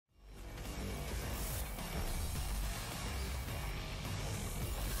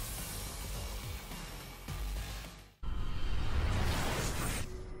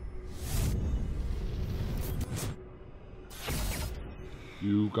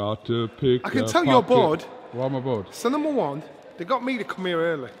You got to pick. I can tell you're bored. Why am I bored? So number one, they got me to come here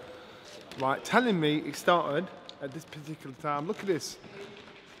early, right? Telling me it started at this particular time. Look at this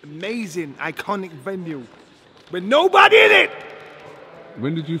amazing, iconic venue with nobody in it.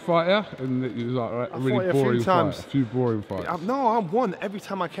 When did you fight here? And it was like a really boring fight. A few boring fights. No, I won every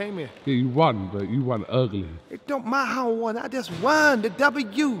time I came here. Yeah, you won, but you won ugly. It don't matter how I won. I just won. The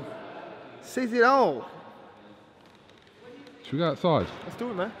W says it all. Should we go outside? Let's do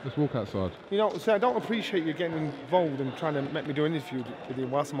it, man. Let's walk outside. You know, so I don't appreciate you getting involved and trying to make me do an interview with you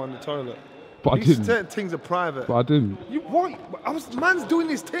whilst I'm on the toilet. But I didn't. Certain things are private. But I didn't. You what? Man's doing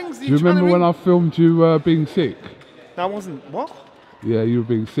these things. Do you remember when I filmed you being sick? I wasn't. What? Yeah, you were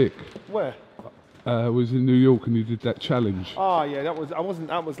being sick. Where? I was in New York and you did that challenge. Oh yeah, that was. I wasn't.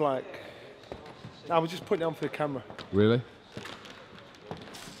 That was like. I was just putting it on for the camera. Really?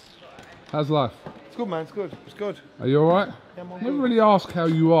 How's life? It's good, man. It's good. It's good. Are you alright? Yeah, I'm all never good. really ask how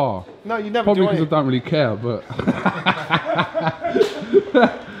you are. No, you never. Probably do because I don't really care, but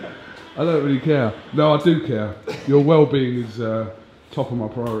I don't really care. No, I do care. Your well-being is top of my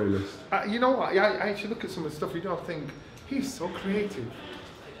priority list. You know what? I actually look at some of the stuff you do. I think he's so creative.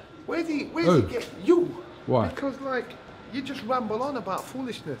 Where's he get you? Why? Because like you just ramble on about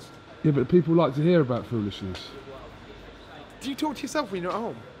foolishness. Yeah, but people like to hear about foolishness. Do you talk to yourself when you're at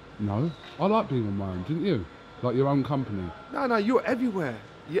home? No, I like being on my own, didn't you? Like your own company. No, you're everywhere.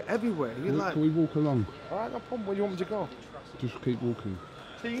 You're everywhere. You're like. Can we walk along? All right, no problem. Where do you want me to go? Just keep walking.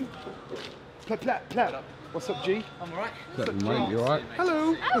 Team. Plat. What's up, G? I'm alright. What's up, mate? You alright?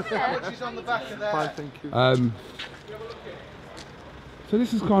 Hello. She's on the back of there. Fine, thank you. So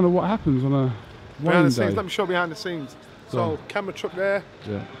this is kind of what happens on a behind the day. scenes. Let me show behind the scenes. So camera truck there.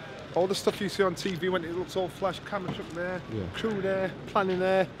 Yeah. All the stuff you see on TV when it looks all flash, camera truck there, Yeah. crew there, planning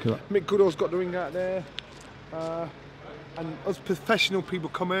there. Mick Goodall's got the ring out there. And us professional people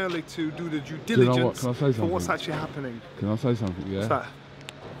come early to do the due diligence you know what? Can I say for something? what's actually happening. Can I say something, yeah? What's that?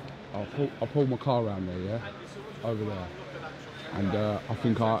 I'll pull my car around there, yeah? Over there. And I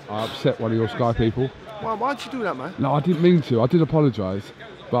think I upset one of your Sky people. Why'd you do that, man? No, I didn't mean to. I did apologise.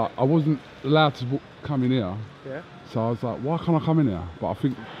 But I wasn't allowed to come in here. Yeah. So I was like, why can't I come in here? But I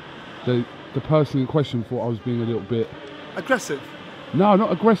think the person in question thought I was being a little bit... Aggressive? No,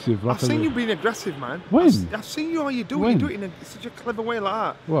 not aggressive. Like I've seen you being aggressive, man. When? I've seen you how you do it. When? You do it in such a clever way like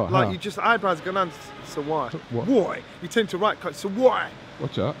that. What, like how? you just eyebrows going on, so why? What? Why? You tend to right cut, so why?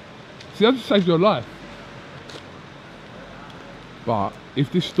 Watch out. See, I just saved your life. But if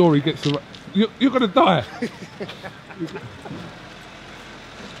this story gets around... You're going to die.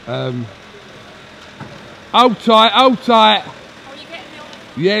 Hold tight. Oh, you getting me on?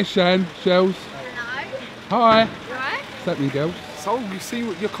 Yeah, Shan, Shells. Hello? Hi. Right? What's happening, girls? So you see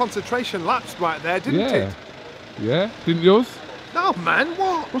your concentration lapsed right there, didn't Yeah. it? Yeah? Didn't yours? No, man,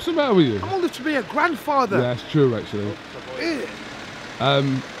 what? What's the matter with you? I'm old enough to be a grandfather. Yeah, that's true, actually.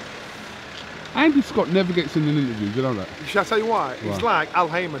 Yeah. Andy Scott never gets in an interview, do you know that? Shall I tell you why? He's Why? like Al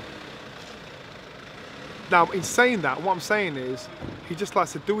Heyman. Now, in saying that, what I'm saying is, he just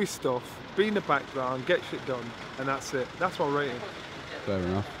likes to do his stuff, be in the background, get shit done, and that's it. That's what I rate him. Fair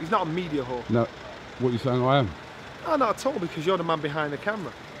enough. He's not a media whore. No, what are you saying I am? No, not at all, because you're the man behind the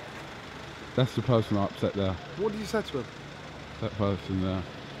camera. That's the person I upset there. What did you say to him? That person there.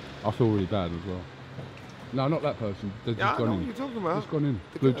 I feel really bad as well. No, not that person. They've Yeah, just I gone know in. what you're talking about. Just gone in.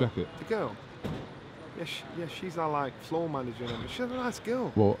 The Blue girl. jacket. The girl. Yeah, she's our like floor manager and everything. She's a nice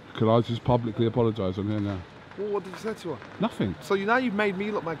girl. What? Could I just publicly apologise on here now? Well, what did you say to her? Nothing. So now you've made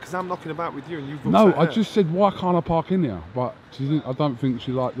me look bad because I'm knocking about with you and you've No, upset I her. just said, why can't I park in here? But I don't think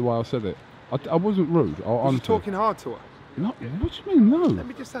she liked the way I said it. I wasn't rude. Was you talking hard to her? No, what do you mean, no? Let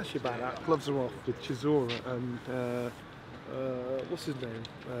me just ask you about that. Gloves are off with Chisora and what's his name?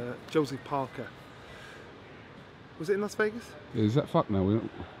 Josie Parker. Was it in Las Vegas? Is that fuck now?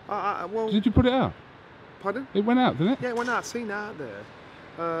 Well, Did you put it out? pardon? It went out, didn't it? Yeah, it went out. Seen that out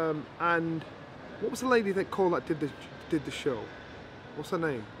there. And what was the lady that called that did the show? What's her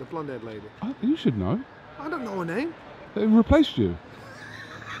name? The blonde-haired lady. You should know. I don't know her name. They replaced you.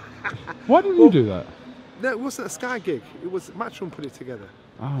 Why didn't you do that? No, it wasn't a Sky gig. It was Matchroom put it together.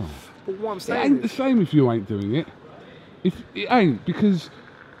 Oh. But what I'm It saying ain't the is, same if you ain't doing it. If it ain't, because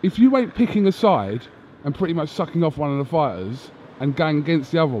if you ain't picking a side and pretty much sucking off one of the fighters and going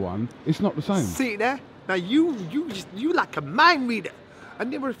against the other one, it's not the same. see there? Now you like a mind reader.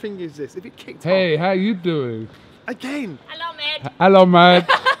 And the other thing is this: if it kicked Hey, off how you doing? again, Hello, Med. Hello, mate.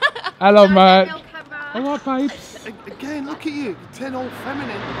 Hello, mate. Your camera. All right, babes. again, look at you. You turn all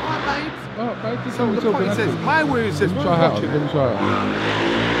feminine. All right, babes. All right, babes. Just So tell me the point something. is this: my word is this. Let me When I try was it out. watching Let me it, try it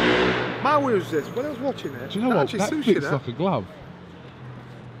out. my word is this. When I was watching it, Do you know what? actually That sushi fits that. like a glove.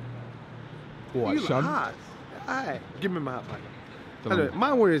 What, You son? hard. Aye, give me my hat back. Don't Anyway, know.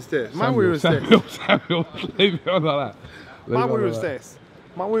 my worry is this. My worry is Samuel, this. Samuel, leave it on like that. Leave My it on worry like was that. this.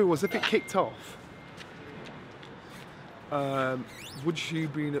 My worry was if it kicked off, would she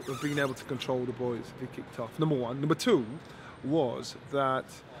been able to control the boys if it kicked off? Number one. Number two was that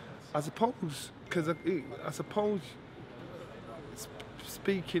I suppose, because I suppose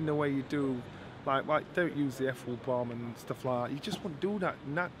speaking the way you do, like don't use the F-word bomb and stuff like that. You just wouldn't do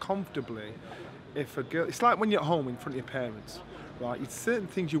that comfortably. If a girl, it's like when you're at home in front of your parents, right? It's certain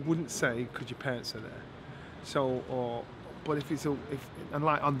things you wouldn't say because your parents are there. So, but if and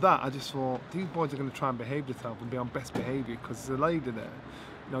like on that, I just thought these boys are going to try and behave themselves and be on best behaviour because there's a lady there,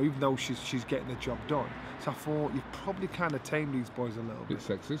 you know, even though she's getting the job done. So I thought you probably kind of tame these boys a little bit.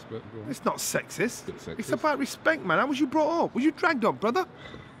 Bit sexist, but go on. It's not sexist. Bit sexist. It's about respect, man. How was you brought up? Was you dragged up, brother?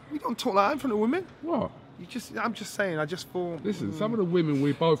 We don't talk like that in front of women. What? I'm just saying. I just thought. Listen, some of the women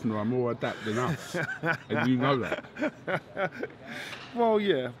we both know are more adept than us, and you know that. Well,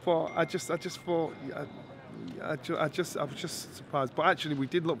 yeah, but I just thought. I was just surprised. But actually, we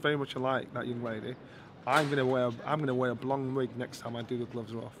did look very much alike. That young lady. I'm gonna wear a blonde wig next time I do the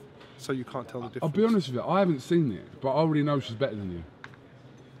gloves are off, so you can't tell the difference. I'll be honest with you, I haven't seen it, but I already know she's better than you.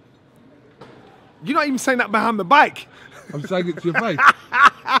 You're not even saying that behind the bike. I'm saying it to your face.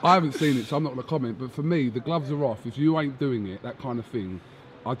 I haven't seen it, so I'm not going to comment. But for me, the gloves are off. If you ain't doing it, that kind of thing,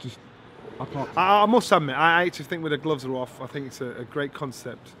 I can't. I must admit, I actually think with the gloves are off, I think it's a great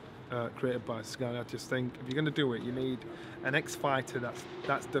concept created by Sky. I just think if you're going to do it, you need an ex-fighter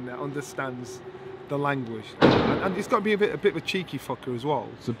that's done it, understands the language, and it's got to be a bit of a cheeky fucker as well.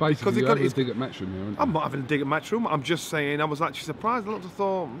 So basically, you're having a dig at Matchroom here, aren't you? I'm not having a dig at Matchroom. I'm just saying I was actually surprised. I looked and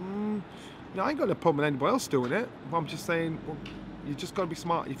thought, I ain't got no problem with anybody else doing it. But I'm just saying, well, you just got to be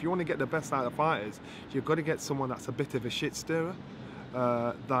smart. If you want to get the best out of fighters, you've got to get someone that's a bit of a shit stirrer.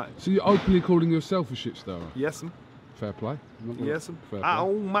 So you're openly calling yourself a shit stirrer? Yes, Fair play. yes, Fair play.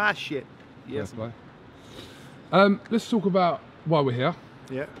 oh my shit. Yes, Fair play. Let's talk about why we're here.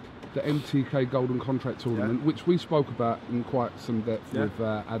 Yeah. The MTK Golden Contract Tournament, which we spoke about in quite some depth with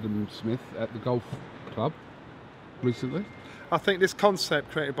Adam Smith at the golf club recently. I think this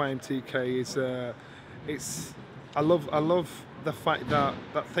concept created by MTK is, I love the fact that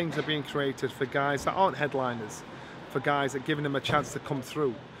things are being created for guys that aren't headliners, for guys that are giving them a chance to come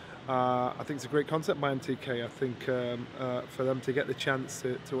through. I think it's a great concept by MTK. I think for them to get the chance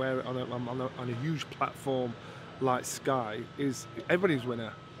to air it on a huge platform like Sky is everybody's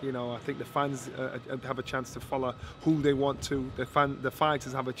winner. You know, I think the fans have a chance to follow who they want to. The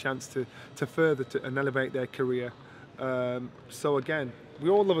fighters have a chance to further and elevate their career. So again, we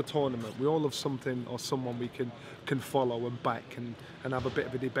all love a tournament. We all love something or someone we can follow and back and have a bit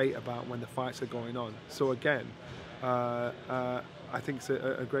of a debate about when the fights are going on. So again, I think it's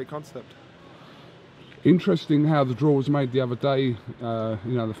a great concept. Interesting how the draw was made the other day. You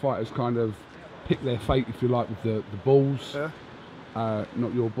know, the fighters kind of picked their fate, if you like, with the balls. Yeah.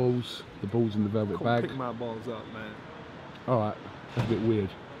 Not your balls, the balls in the velvet Couldn't bag. pick my balls up, man. All right, that's a bit weird,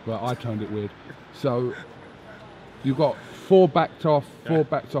 but I turned it weird. So you got four backed off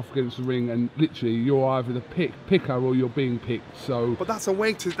against the ring, and literally you're either the picker or you're being picked. So, but that's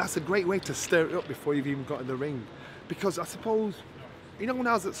a great way to stir it up before you've even got in the ring, because I suppose, you know, when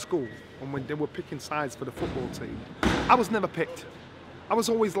I was at school and when they were picking sides for the football team, I was never picked. I was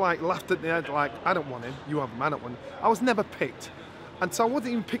always like laughed at the head, like I don't want him, you have him, I don't want him. I was never picked. And so I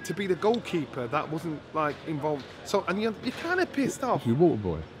wasn't even picked to be the goalkeeper. That wasn't like involved. So, and you're kind of pissed off. you water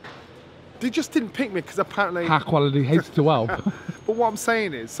boy. They just didn't pick me because apparently. High quality heads to help. But what I'm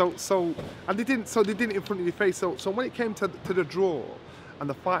saying is, and they didn't it in front of your face. So when it came to the draw, and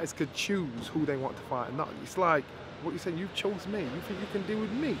the fighters could choose who they want to fight, and not, it's like what you said. You chose me. You think you can deal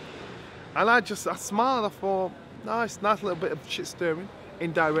with me? And I smiled. I thought, nice little bit of shit stirring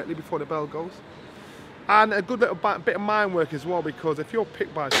indirectly before the bell goes. And a good little bit of mind work as well, because if you're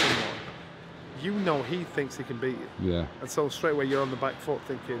picked by someone, you know he thinks he can beat you. Yeah. And so straight away you're on the back foot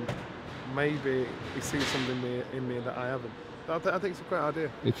thinking, maybe he sees something in me that I haven't. I think it's a great idea.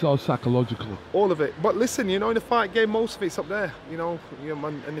 It's all psychological. All of it. But listen, you know, in the fight game, most of it's up there. You know,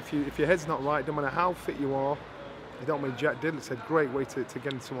 and if your head's not right, no matter how fit you are, you don't mean Jack did. It's a great way to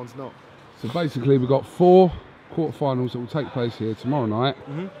get in someone's knot. So basically, we've got 4 quarterfinals that will take place here tomorrow night.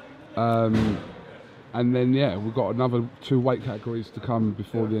 And then, yeah, we've got another 2 weight categories to come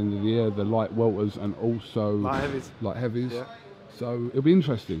before the end of the year, the light welters and also light heavies. Yeah. So it'll be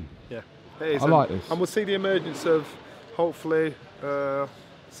interesting. Yeah, it is. I like this. And we'll see the emergence of, hopefully,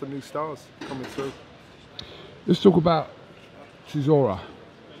 some new stars coming through. Let's talk about Chisora.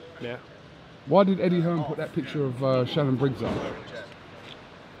 Yeah. Why did Eddie Hearn put that picture of Shannon Briggs up?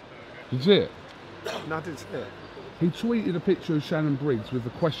 Did you see it? No, I didn't see it. He tweeted a picture of Shannon Briggs with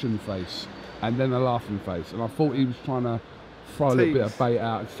a question face and then a laughing face, and I thought he was trying to throw a little bit of bait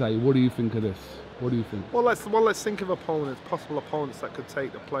out and say, "What do you think of this? What do you think?" Well, let's think of opponents, possible opponents that could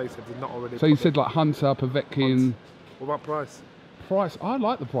take the place if they're not already. So you said like Hunter, Povetkin. What about Price? Price, I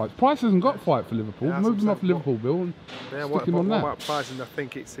like the Price. Price hasn't got a fight for Liverpool. Yeah, Moved him off Liverpool, Bill, and stick him on that. What about Price? And I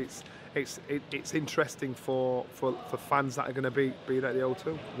think it's interesting for fans that are going to be at the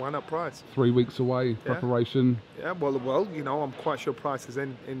O2. Why not Price? 3 weeks away, preparation. Yeah, well, you know, I'm quite sure Price is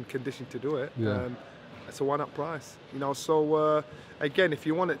in condition to do it. Yeah. So why not Price? You know, so again, if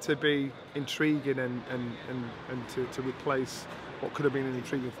you want it to be intriguing and to replace what could have been an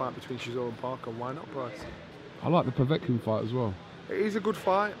intriguing fight between Chisora and Parker, why not Price? I like the Povetkin fight as well. It is a good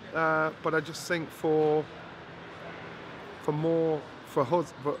fight, but I just think for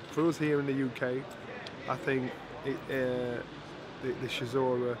us here in the UK, I think the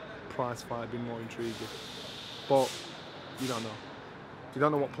Chisora Price fight would be more intriguing. But you don't know. You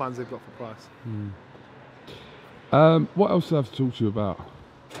don't know what plans they've got for Price. What else do I have to talk to you about?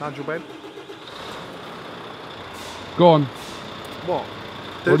 Nigel Benn. Go on. What?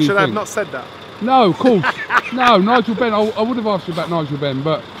 What do you Should I have think? not said that? No, of course. No, Nigel Benn. I would have asked you about Nigel Benn,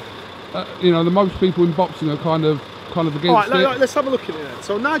 but you know, the most people in boxing are kind of against All right, it. let's have a look at it then.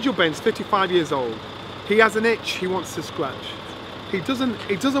 So Nigel Benn's 55 years old. He has an itch he wants to scratch. He doesn't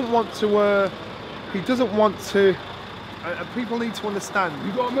want to. People need to understand.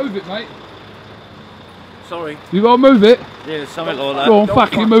 You got to move it, mate. Sorry. You got to move it. Yeah, something like that. Go on,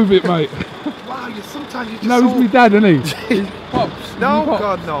 fucking move it, mate. Wow, sometimes you just. No, he's me dad, isn't he? He's Pops. No, He's Pops.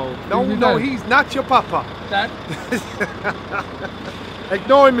 God, no. He's No, me dad. he's not your papa. Dad.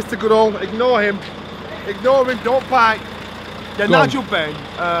 Ignore him, Mr. Goodall. Ignore him. Ignore him. Don't bite. Yeah, Go on. Nigel Benn,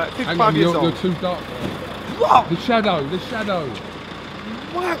 Hang 55 on, years you're old. too dark. What? The shadow.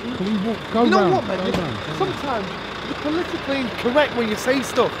 What? Can we walk? Go You know round, what, man? go round. Sometimes you're politically incorrect when you say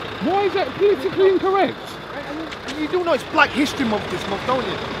stuff. Why is that politically incorrect? And you do know it's Black History Month this month, don't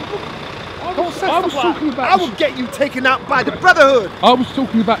you? Don't say I was stuff like talking that. about I the will get you taken out by the Brotherhood. I was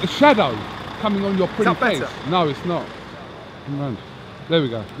talking about the shadow coming on your pretty Is that face. better? No, it's not. Come round. There we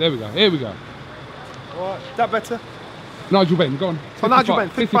go. There we go. Here we go. All right, is that better? Nigel Benn, go on. So Nigel Benn,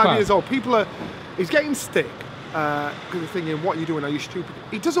 55 years old. He's getting stick because they're thinking, what are you doing? Are you stupid?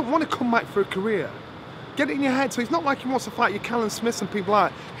 He doesn't want to come back for a career. Get it in your head. So it's not like he wants to fight your Callum Smiths and people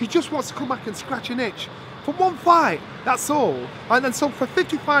like that. He just wants to come back and scratch an itch for one fight. That's all. And then so for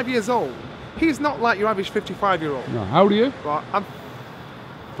 55 years old, he's not like your average 55-year-old. No, how old are you? Right, I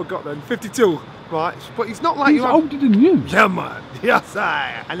forgot then. 52. Right, but he's not like He's your older than you. Yeah, man. Yes,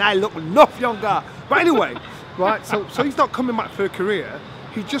 and I look enough younger. But anyway, right. So he's not coming back for a career.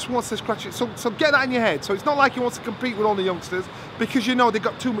 He just wants to scratch it. So get that in your head. So it's not like he wants to compete with all the youngsters because you know they've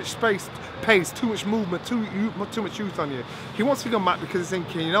got too much space, pace, too much movement, too much youth on you. He wants to come back because he's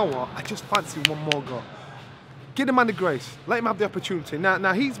thinking, you know what? I just fancy one more go. Give the man the grace. Let him have the opportunity.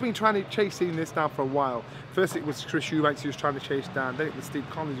 Now he's been trying to chase this down for a while. First it was Chris Eubanks he was trying to chase down. Then it was Steve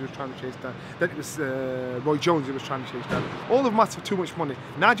Collins he was trying to chase down. Then it was Roy Jones he was trying to chase down. All of them have too much money.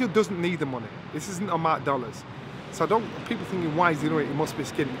 Nigel doesn't need the money. This isn't a Mark Dollars. So people thinking why is he doing it? He must be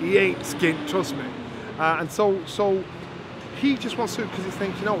skint. He ain't skint, trust me. And so he just wants to because he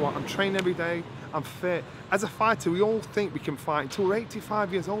thinks, you know what? I'm training every day. I'm fit. As a fighter, we all think we can fight until we're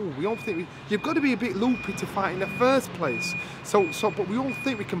 85 years old. We all think you've got to be a bit loopy to fight in the first place. But we all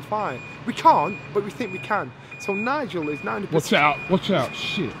think we can fight. We can't, but we think we can. So Nigel is now in a position. Watch out,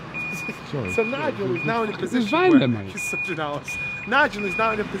 shit. Sorry. So Nigel is now in a position van where there, mate. he's such an arse. Nigel is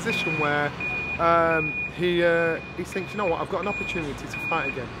now in a position where he thinks, you know what, I've got an opportunity to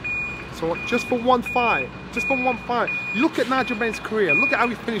fight again. So just for one fight, look at Nigel Benn's career. Look at how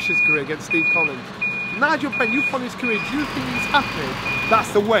he finished his career against Steve Collins. Nigel Benn, you finished his career. Do you think he's happy?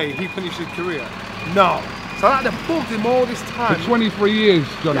 That's the way he finished his career. No. So that have bugged him all this time. For 23 years,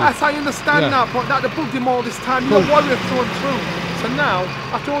 Johnny. Yes, I understand that, but that have bugged him all this time. You're a warrior through and through. So now,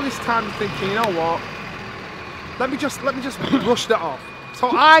 after all this time, I'm thinking, you know what? Let me just brush that off. So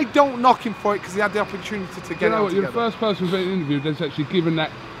I don't knock him for it because he had the opportunity to get You know it what? You're the first person who's been interviewed that's actually given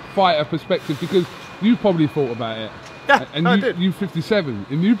that fighter perspective because you probably thought about it. Yeah, and I did. You 57,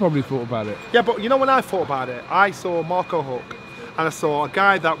 and you probably thought about it. Yeah, but you know when I thought about it, I saw Marco Huck, and I saw a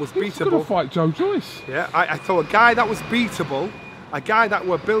guy that was He's going beatable. to fight Joe Joyce. Yeah, I saw a guy that was beatable, a guy that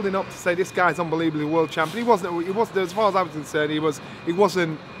were building up to say this guy's unbelievably world champion. He wasn't. As far as I was concerned, he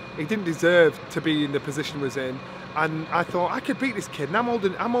didn't deserve to be in the position he was in. And I thought I could beat this kid, and I'm old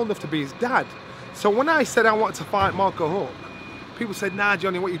enough to be his dad. So when I said I wanted to fight Marco Huck, people said, nah,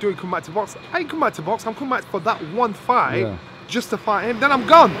 Johnny, what are you doing? Come back to box. I ain't come back to box. I'm coming back for that one fight just to fight him. Then I'm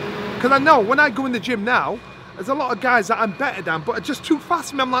gone. Because I know when I go in the gym now, there's a lot of guys that I'm better than, but are just too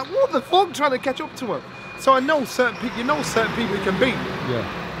fast for me. I'm like, what the fuck, trying to catch up to them. So I know certain people, certain people you can beat.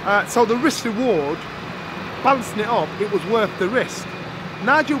 Yeah. So the risk reward, balancing it up, it was worth the risk.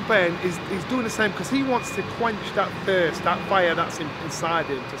 Nigel Benn is doing the same because he wants to quench that thirst, that fire that's inside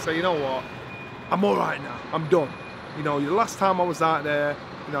him, to say, you know what, I'm all right now, I'm done. You know, the last time I was out there,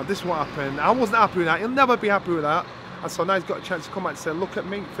 you know, this is what happened. I wasn't happy with that. He'll never be happy with that. And so now he's got a chance to come back and say, look at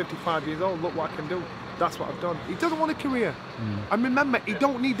me, 55 years old, look what I can do. That's what I've done. He doesn't want a career. And remember, he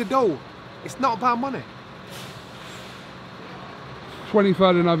don't need the dough. It's not about money.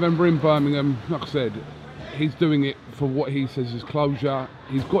 23rd of November in Birmingham, like I said, he's doing it for what he says is closure.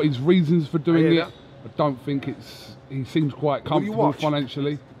 He's got his reasons for doing it. that. I don't think he seems quite Will you comfortable watch?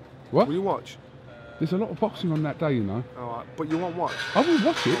 financially. What? Will you watch? There's a lot of boxing on that day, you know. All right, but you won't watch. I will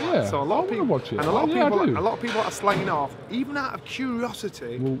watch it, yeah. So a lot I of will people watch it. and a lot of Yeah, I people, do. a lot of people are slanging off, even out of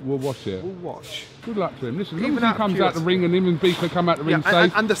curiosity. We'll watch it. We'll watch. Good luck to him. Listen, as long Even as out he of comes out the curiosity. ring and him and Beaker come out the ring Yeah,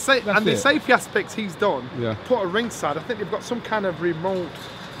 safe. and that's the it. safety aspects he's done. Yeah. Put a ringside. I think they've got some kind of remote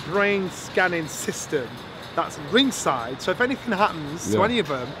brain scanning system that's ringside. So if anything happens to Yeah. any of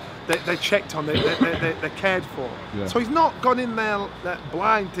them, they're checked on. They're cared for. Yeah. So he's not gone in there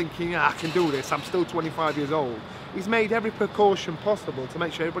blind thinking, I can do this. I'm still 25 years old. He's made every precaution possible to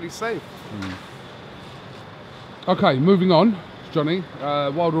make sure everybody's safe. Okay, moving on, Johnny.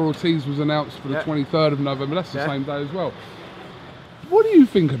 Wilder Ortiz was announced for the Yeah. 23rd of November. That's the Yeah. same day as well. What do you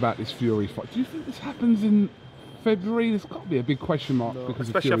think about this Fury fight? Do you think this happens in February? There's got to be a big question mark because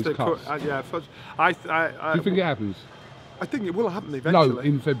Especially of Fury's after cuts. yeah. Do you think it happens? I think it will happen eventually. No,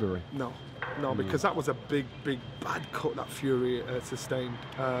 in February. No, because that was a big, bad cut that Fury sustained,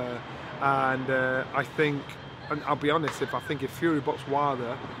 and I think, and I'll be honest, if Fury boxed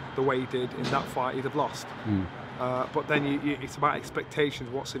Wilder the way he did in that fight, he'd have lost. But then it's about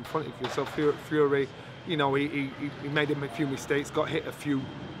expectations, what's in front of you. So Fury, you know, he made a few mistakes, got hit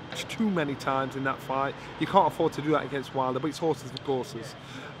too many times in that fight. You can't afford to do that against Wilder, but it's horses for courses.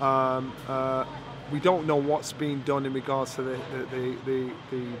 We don't know what's being done in regards to the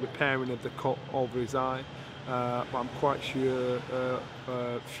repairing of the cut over his eye, but I'm quite sure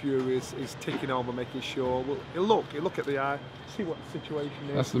Fury is ticking over, making sure. Well, he'll look at the eye, see what the situation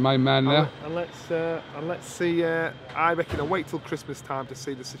is. That's the main man there. And let's see. I reckon I'll wait till Christmas time to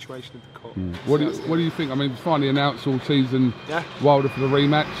see the situation of the cut. What do you think? I mean, it's finally announced Ortiz and Yeah. Wilder for the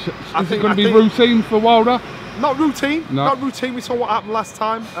rematch. I Is it think- going to I be think- routine for Wilder? Not routine. No. Not routine. We saw what happened last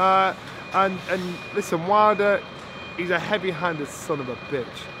time. And listen, Wilder, he's a heavy-handed son of a bitch,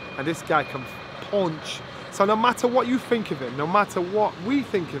 and this guy can punch. So no matter what you think of him, no matter what we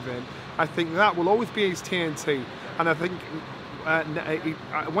think of him, I think that will always be his TNT. And I think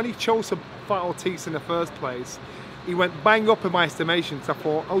when he chose to fight Ortiz in the first place, he went bang up in my estimation. So I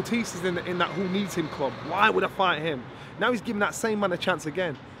thought, Ortiz is in that who needs him club. Why would I fight him? Now he's giving that same man a chance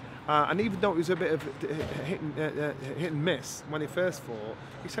again. And even though it was a bit of hit and miss when he first fought,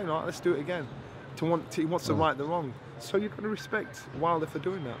 he's saying, all right, let's do it again. He wants to right the wrong. So you've got to respect Wilder for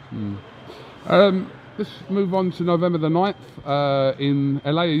doing that. Let's move on to November the 9th in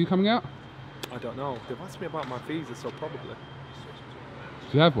LA. Are you coming out? I don't know. They've asked me about my visa, so probably.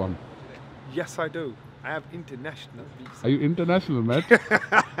 Do you have one? Yes, I do. I have international visa. Are you international, mate?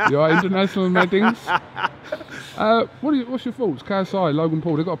 You are international, matings. What's your thoughts? KSI, Logan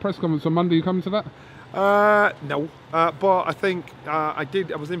Paul, they got a press conference on Monday. You coming to that? No. But I think I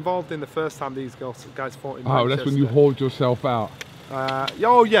did. I was involved in the first time these guys fought in Oh, that's when you Manchester. hauled yourself out.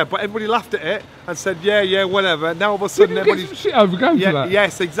 Oh yeah, but everybody laughed at it and said, yeah, whatever. Now all of a sudden Did you get everybody's some shit over going to that?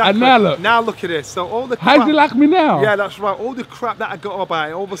 Yes, exactly. And now look. Look at this. So all the How do you like me now? Yeah, that's right. All the crap that I got about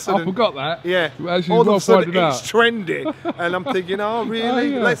it, all of a sudden. I forgot that. Yeah. Actually, All well of a sudden pointed it's out. trending, and I'm thinking, oh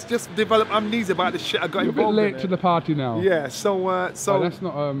really? Oh, yeah. Let's just develop amnesia about the shit I got You're a bit involved in. late to the party now. Yeah. So Oh, that's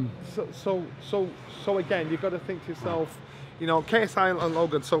not. So again, you've got to think to yourself, you know, KSI and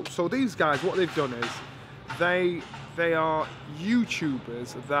Logan. So these guys, what they've done is, they are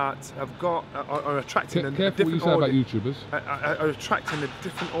YouTubers that have got are attracting a Careful what you different say about audience. YouTubers. Are attracting a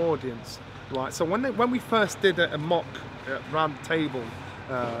different audience, right? So when we first did a mock round the table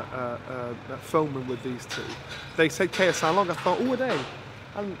filming with these two, they said KSI Long. I thought, who are they?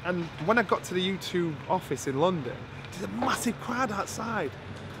 And when I got to the YouTube office in London, there's a massive crowd outside.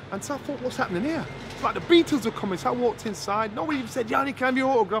 And so I thought, what's happening here? It's like the Beatles were coming. So I walked inside. Nobody even said, Yanni, can I have your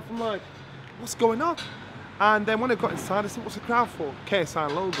autograph? I'm like, what's going on? And then when I got inside, I said, what's the crowd for? KSI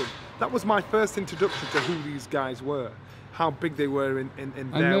and Logan. That was my first introduction to who these guys were, how big they were in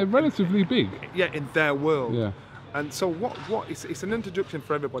And their... they're relatively big. Yeah, in their world. Yeah. And so it's an introduction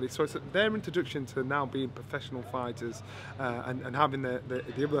for everybody. So it's their introduction to now being professional fighters and having the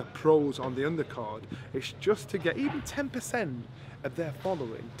other pros on the undercard. It's just to get even 10% of their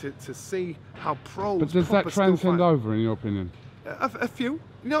following to see how pros. But does that transcend over, in your opinion? A few.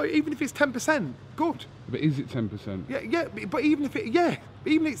 You know, even if it's 10%, good. But is it 10%? Yeah. But even if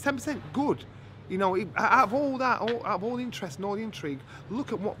it's 10%, good. You know, out of all that, out of all the interest and all the intrigue,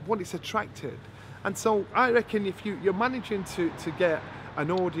 look at what it's attracted. And so I reckon if you're managing to get an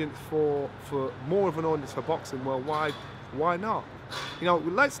audience for more of an audience for boxing worldwide, why not? You know,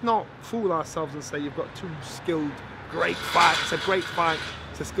 let's not fool ourselves and say you've got two skilled, great fight. It's a great fight.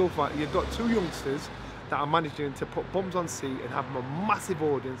 It's a skill fight. You've got two youngsters that are managing to put bums on seat and have a massive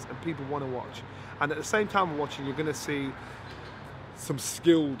audience and people want to watch. And at the same time we're watching, you're going to see some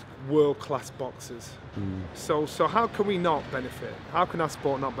skilled world-class boxers. So how can we not benefit? How can our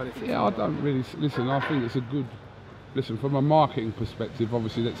sport not benefit? Yeah, I don't really listen. I think it's a good listen from a marketing perspective.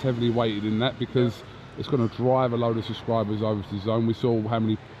 Obviously, that's heavily weighted in that because it's going to drive a load of subscribers over to Zone. We saw how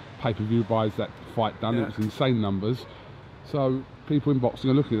many pay-per-view buys that fight done. It was insane numbers. So people in boxing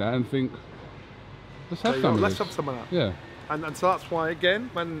are looking at that and think, let's have some of let's this. have some of that. Yeah. And so that's why, again,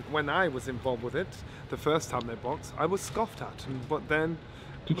 when I was involved with it, the first time they boxed, I was scoffed at. But then...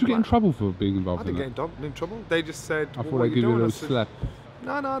 Did you get in trouble for being involved in that? I didn't get in trouble. They just said... I thought they'd give you a little slap.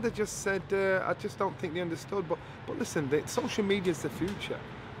 No, they just said, I just don't think they understood. But listen, social media is the future.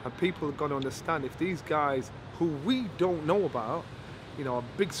 And people have got to understand if these guys who we don't know about, you know, are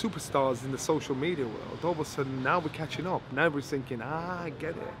big superstars in the social media world, all of a sudden now we're catching up. Now we're thinking, I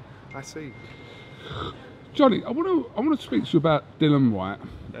get it. I see. Johnny, I want to speak to you about Dillian Whyte.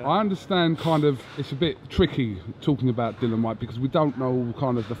 Yeah. I understand kind of it's a bit tricky talking about Dillian Whyte because we don't know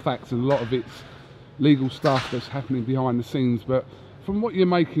kind of the facts and a lot of it's legal stuff that's happening behind the scenes. But from what you're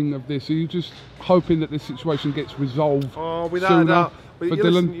making of this, are you just hoping that this situation gets resolved without a doubt. for You,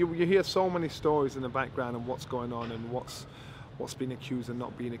 Dillian? listen, you hear so many stories in the background and what's going on and what's being accused and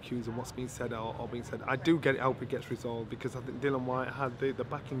not being accused and what's being said or being said. I do hope it gets resolved because I think Dillian Whyte had the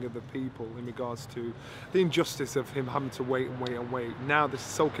backing of the people in regards to the injustice of him having to wait. Now this is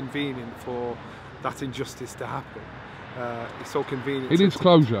so convenient for that injustice to happen. It's so convenient. It needs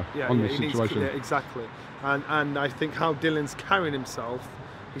closure on this needs, situation. Yeah, exactly. And I think how Dillian's carrying himself,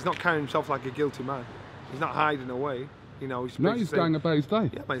 he's not carrying himself like a guilty man. He's not hiding away. You know, he's going about his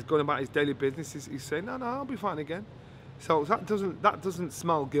day. Yeah, man, he's going about his daily business. He's saying, no, I'll be fine again. So that doesn't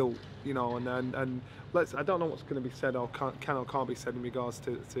smell guilt, you know, and I don't know what's going to be said or can't be said in regards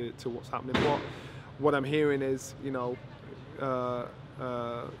to what's happening. What I'm hearing is, you know, the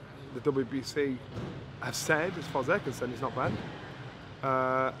WBC have said, as far as they're concerned, it's not banned.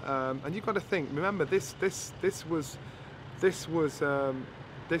 And you've got to think. Remember, this was they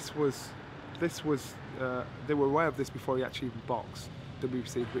were aware of this before he actually even boxed.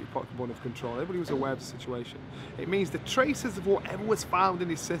 WBC, British Boxing Board of Control. Everybody was aware of the situation. It means the traces of whatever was found in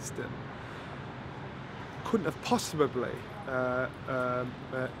his system couldn't have possibly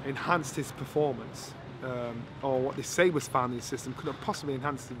enhanced his performance, or what they say was found in his system couldn't have possibly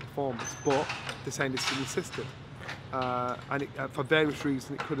enhanced his performance. But they're saying it's in his system, and for various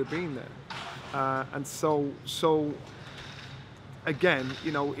reasons it could have been there. And so again,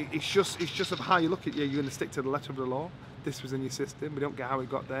 you know, it's just of how you look at it. You're going to stick to the letter of the law. This was in your system. We don't get how it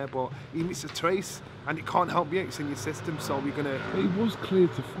got there, but even if it's a trace and it can't help you, it's in your system. So we're gonna. But he was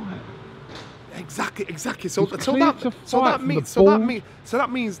cleared to fight. Exactly. So that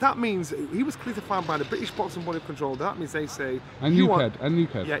means he was cleared to fight by the British Boxing Board of Control. That means they say and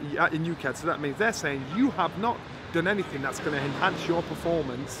UKAD. Yeah, in UKAD. So that means they're saying you have not done anything that's going to enhance your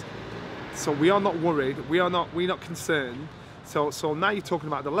performance. So we are not worried. We're not concerned. So now you're talking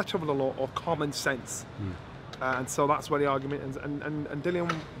about the letter of the law or common sense. And so that's where the argument is. And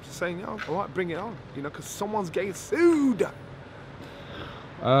Dillian saying, all right, bring it on, you know, because someone's getting sued.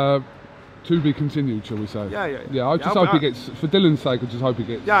 To be continued, shall we say? Yeah. I just hope it gets, for Dillian's sake, I just hope it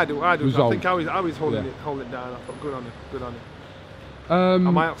gets. Yeah, I do. Resolved. I think I was holding it down. I thought, good on it. I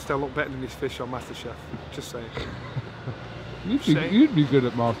might still look better than this fish on MasterChef. Just saying. You'd be good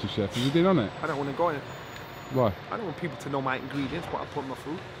at MasterChef. Have you been on it? I don't want to go in it. Why? I don't want people to know my ingredients, what I put in my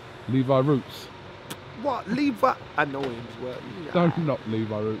food. Levi Roots. What? Levi? I know him as well. Don't knock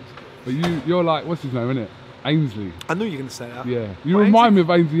Levi Roots. But you're like, what's his name, innit? Ainsley. I knew you were going to say that. Yeah. You remind me of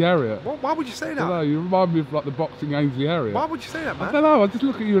Ainsley Harriott. Why would you say that? I don't know, you remind me of like the boxing Ainsley Harriott. Why would you say that, man? I don't know, I just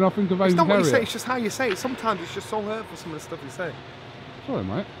look at you and I think of Ainsley Harriott. It's not what you say, it's just how you say it. Sometimes it's just so hurtful, some of the stuff you say. Sorry,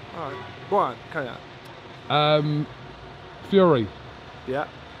 mate. Alright. Go on, carry on. Fury. Yeah.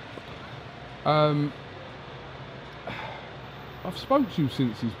 I've spoke to you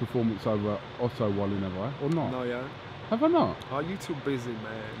since his performance over Otto Walling, have I? Or not? No, yeah. Have I not? Oh, you too busy,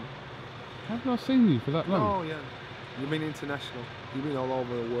 man. Haven't I seen you for that long? Oh, yeah. You've been international. You've been all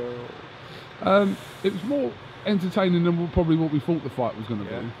over the world. It was more entertaining than probably what we thought the fight was going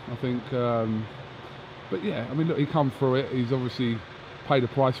to Yeah. be. I think, but yeah, I mean, look, he come through it. He's obviously paid a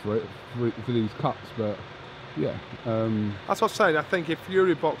price for it for these cuts, but yeah. That's what I'm saying. I think if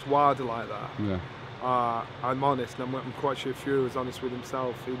Fury boxed Wilder like that, Yeah. I'm honest, and I'm quite sure if Fury was honest with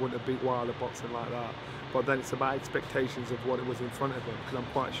himself, he wouldn't have beat Wilder boxing like that. But then it's about expectations of what it was in front of him, because I'm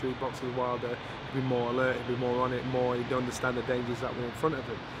quite sure he boxed with Wilder, he'd be more alert, he'd be more on it, he'd understand the dangers that were in front of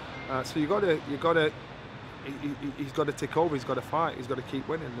him. So he's got to take over, he's got to fight, he's got to keep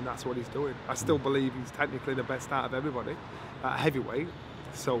winning, and that's what he's doing. I still believe he's technically the best out of everybody at heavyweight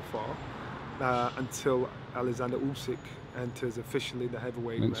so far, until Alexander Usyk enters officially the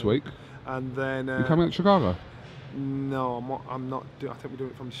heavyweight Next rank. week. And then You coming to Chicago? no, I'm not. I think we're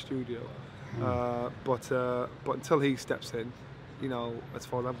doing it from the studio. But until he steps in, you know, as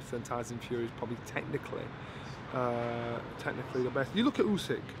far as I'm concerned, Tyson Fury is probably technically the best. You look at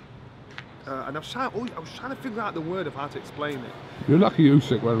Usyk, and I was trying to figure out the word of how to explain it. You're lucky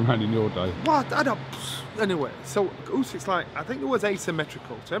Usyk went around in your day. What? I don't. Anyway, so Usyk's like, I think the word's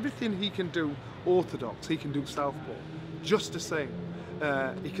asymmetrical. So everything he can do orthodox, he can do southpaw, just the same.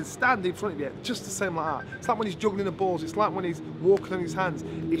 He can stand in front of you, just the same like that. It's like when he's juggling the balls. It's like when he's walking on his hands.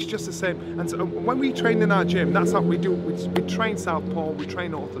 It's just the same. And so when we train in our gym, that's what we do. We train southpaw, we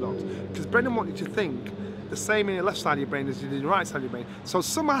train orthodox. Because Brendan wanted you to think the same in the left side of your brain as you do in the right side of your brain. So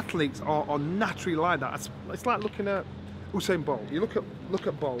some athletes are naturally like that. It's like looking at Usain Bolt. You look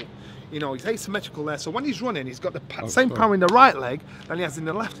at Bolt. You know, he's asymmetrical there. So when he's running, he's got the same power in the right leg than he has in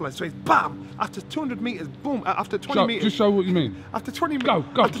the left leg. So he's bam! After 200 metres, boom! After 20 metres. Just show what you mean. After 20 metres.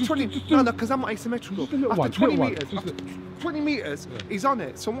 Go. After 20 no, because I'm not asymmetrical. Just a little After one, 20 little metres. one. After 20 metres, he's on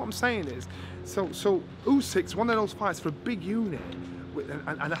it. So what I'm saying is, so Usyk's one of those fights for a big unit, with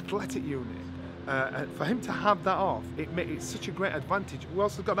an athletic unit. And for him to have that off, it's such a great advantage. Who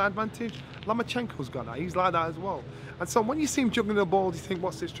else has got that advantage? Lomachenko's got that. He's like that as well. And so when you see him juggling the ball, you think,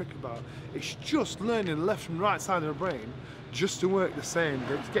 what's this trick about? It's just learning the left and right side of the brain just to work the same.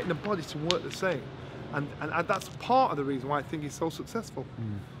 It's getting the body to work the same. And that's part of the reason why I think he's so successful.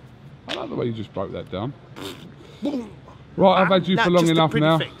 I like the way you just broke that down. Boom. Right, I've had you for long just a enough pretty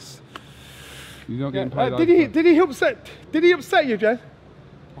now. Face. You're not getting paid. Did he upset you, Jen?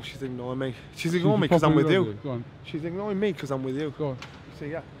 Oh, she's ignoring me. She's ignoring me because I'm with you. Go on. She's ignoring me because I'm with you. Go on.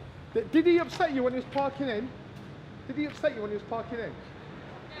 See, yeah. Did he upset you when he was parking in? Did he upset you when he was parking in?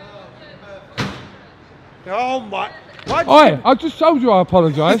 No. Oh my! Oi! I just told you I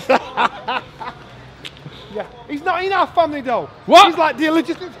apologise. Yeah, he's not in our family though. What? He's like the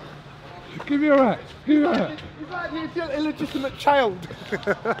illegitimate. Give me a rat. Give me a rat. He's like the illegitimate child.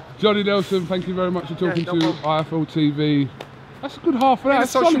 Johnny Nelson, thank you very much for talking no to problem. IFL TV. That's a good half an hour. In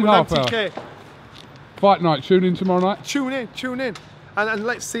association Solid with half hour. MTK. Fight night. Tune in tomorrow night. Tune in. And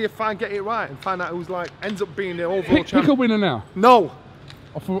let's see if I get it right and find out who's like ends up being the overall Pick a champion. winner now. No.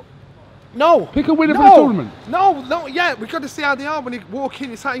 No. Pick a winner for the tournament. No, yeah, we got to see how they are when you walk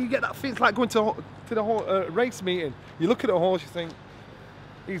in. It's like you get that feeling. It's like going to the whole race meeting. You look at a horse, you think,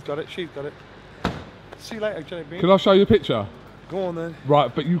 he's got it, she's got it. See you later, Johnny Bean. Can I show you a picture? Go on then.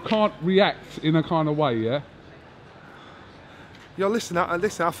 Right, but you can't react in a kind of way, yeah? Yo, listen,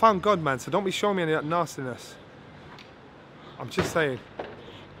 I found God, man, so don't be showing me any of that nastiness. I'm just saying.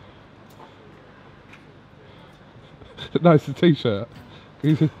 No, it's a t-shirt.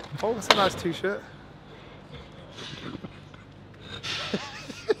 Oh, that's a nice t-shirt.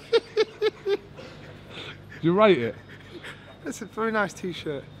 Do you rate it? That's a very nice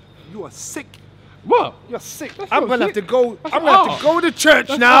t-shirt. You are sick. What? You're sick. That's I'm not gonna sick. have to go. That's I'm gonna have to art. go to church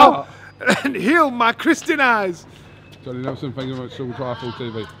That's now art. and heal my Christian eyes. Johnny Nelson, thank you very much for IFL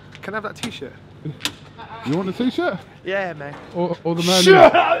TV. Can I have that t-shirt? You want a t-shirt? Yeah, man. Or the man? Sure.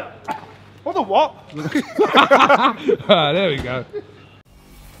 What the what? Ah, there we go.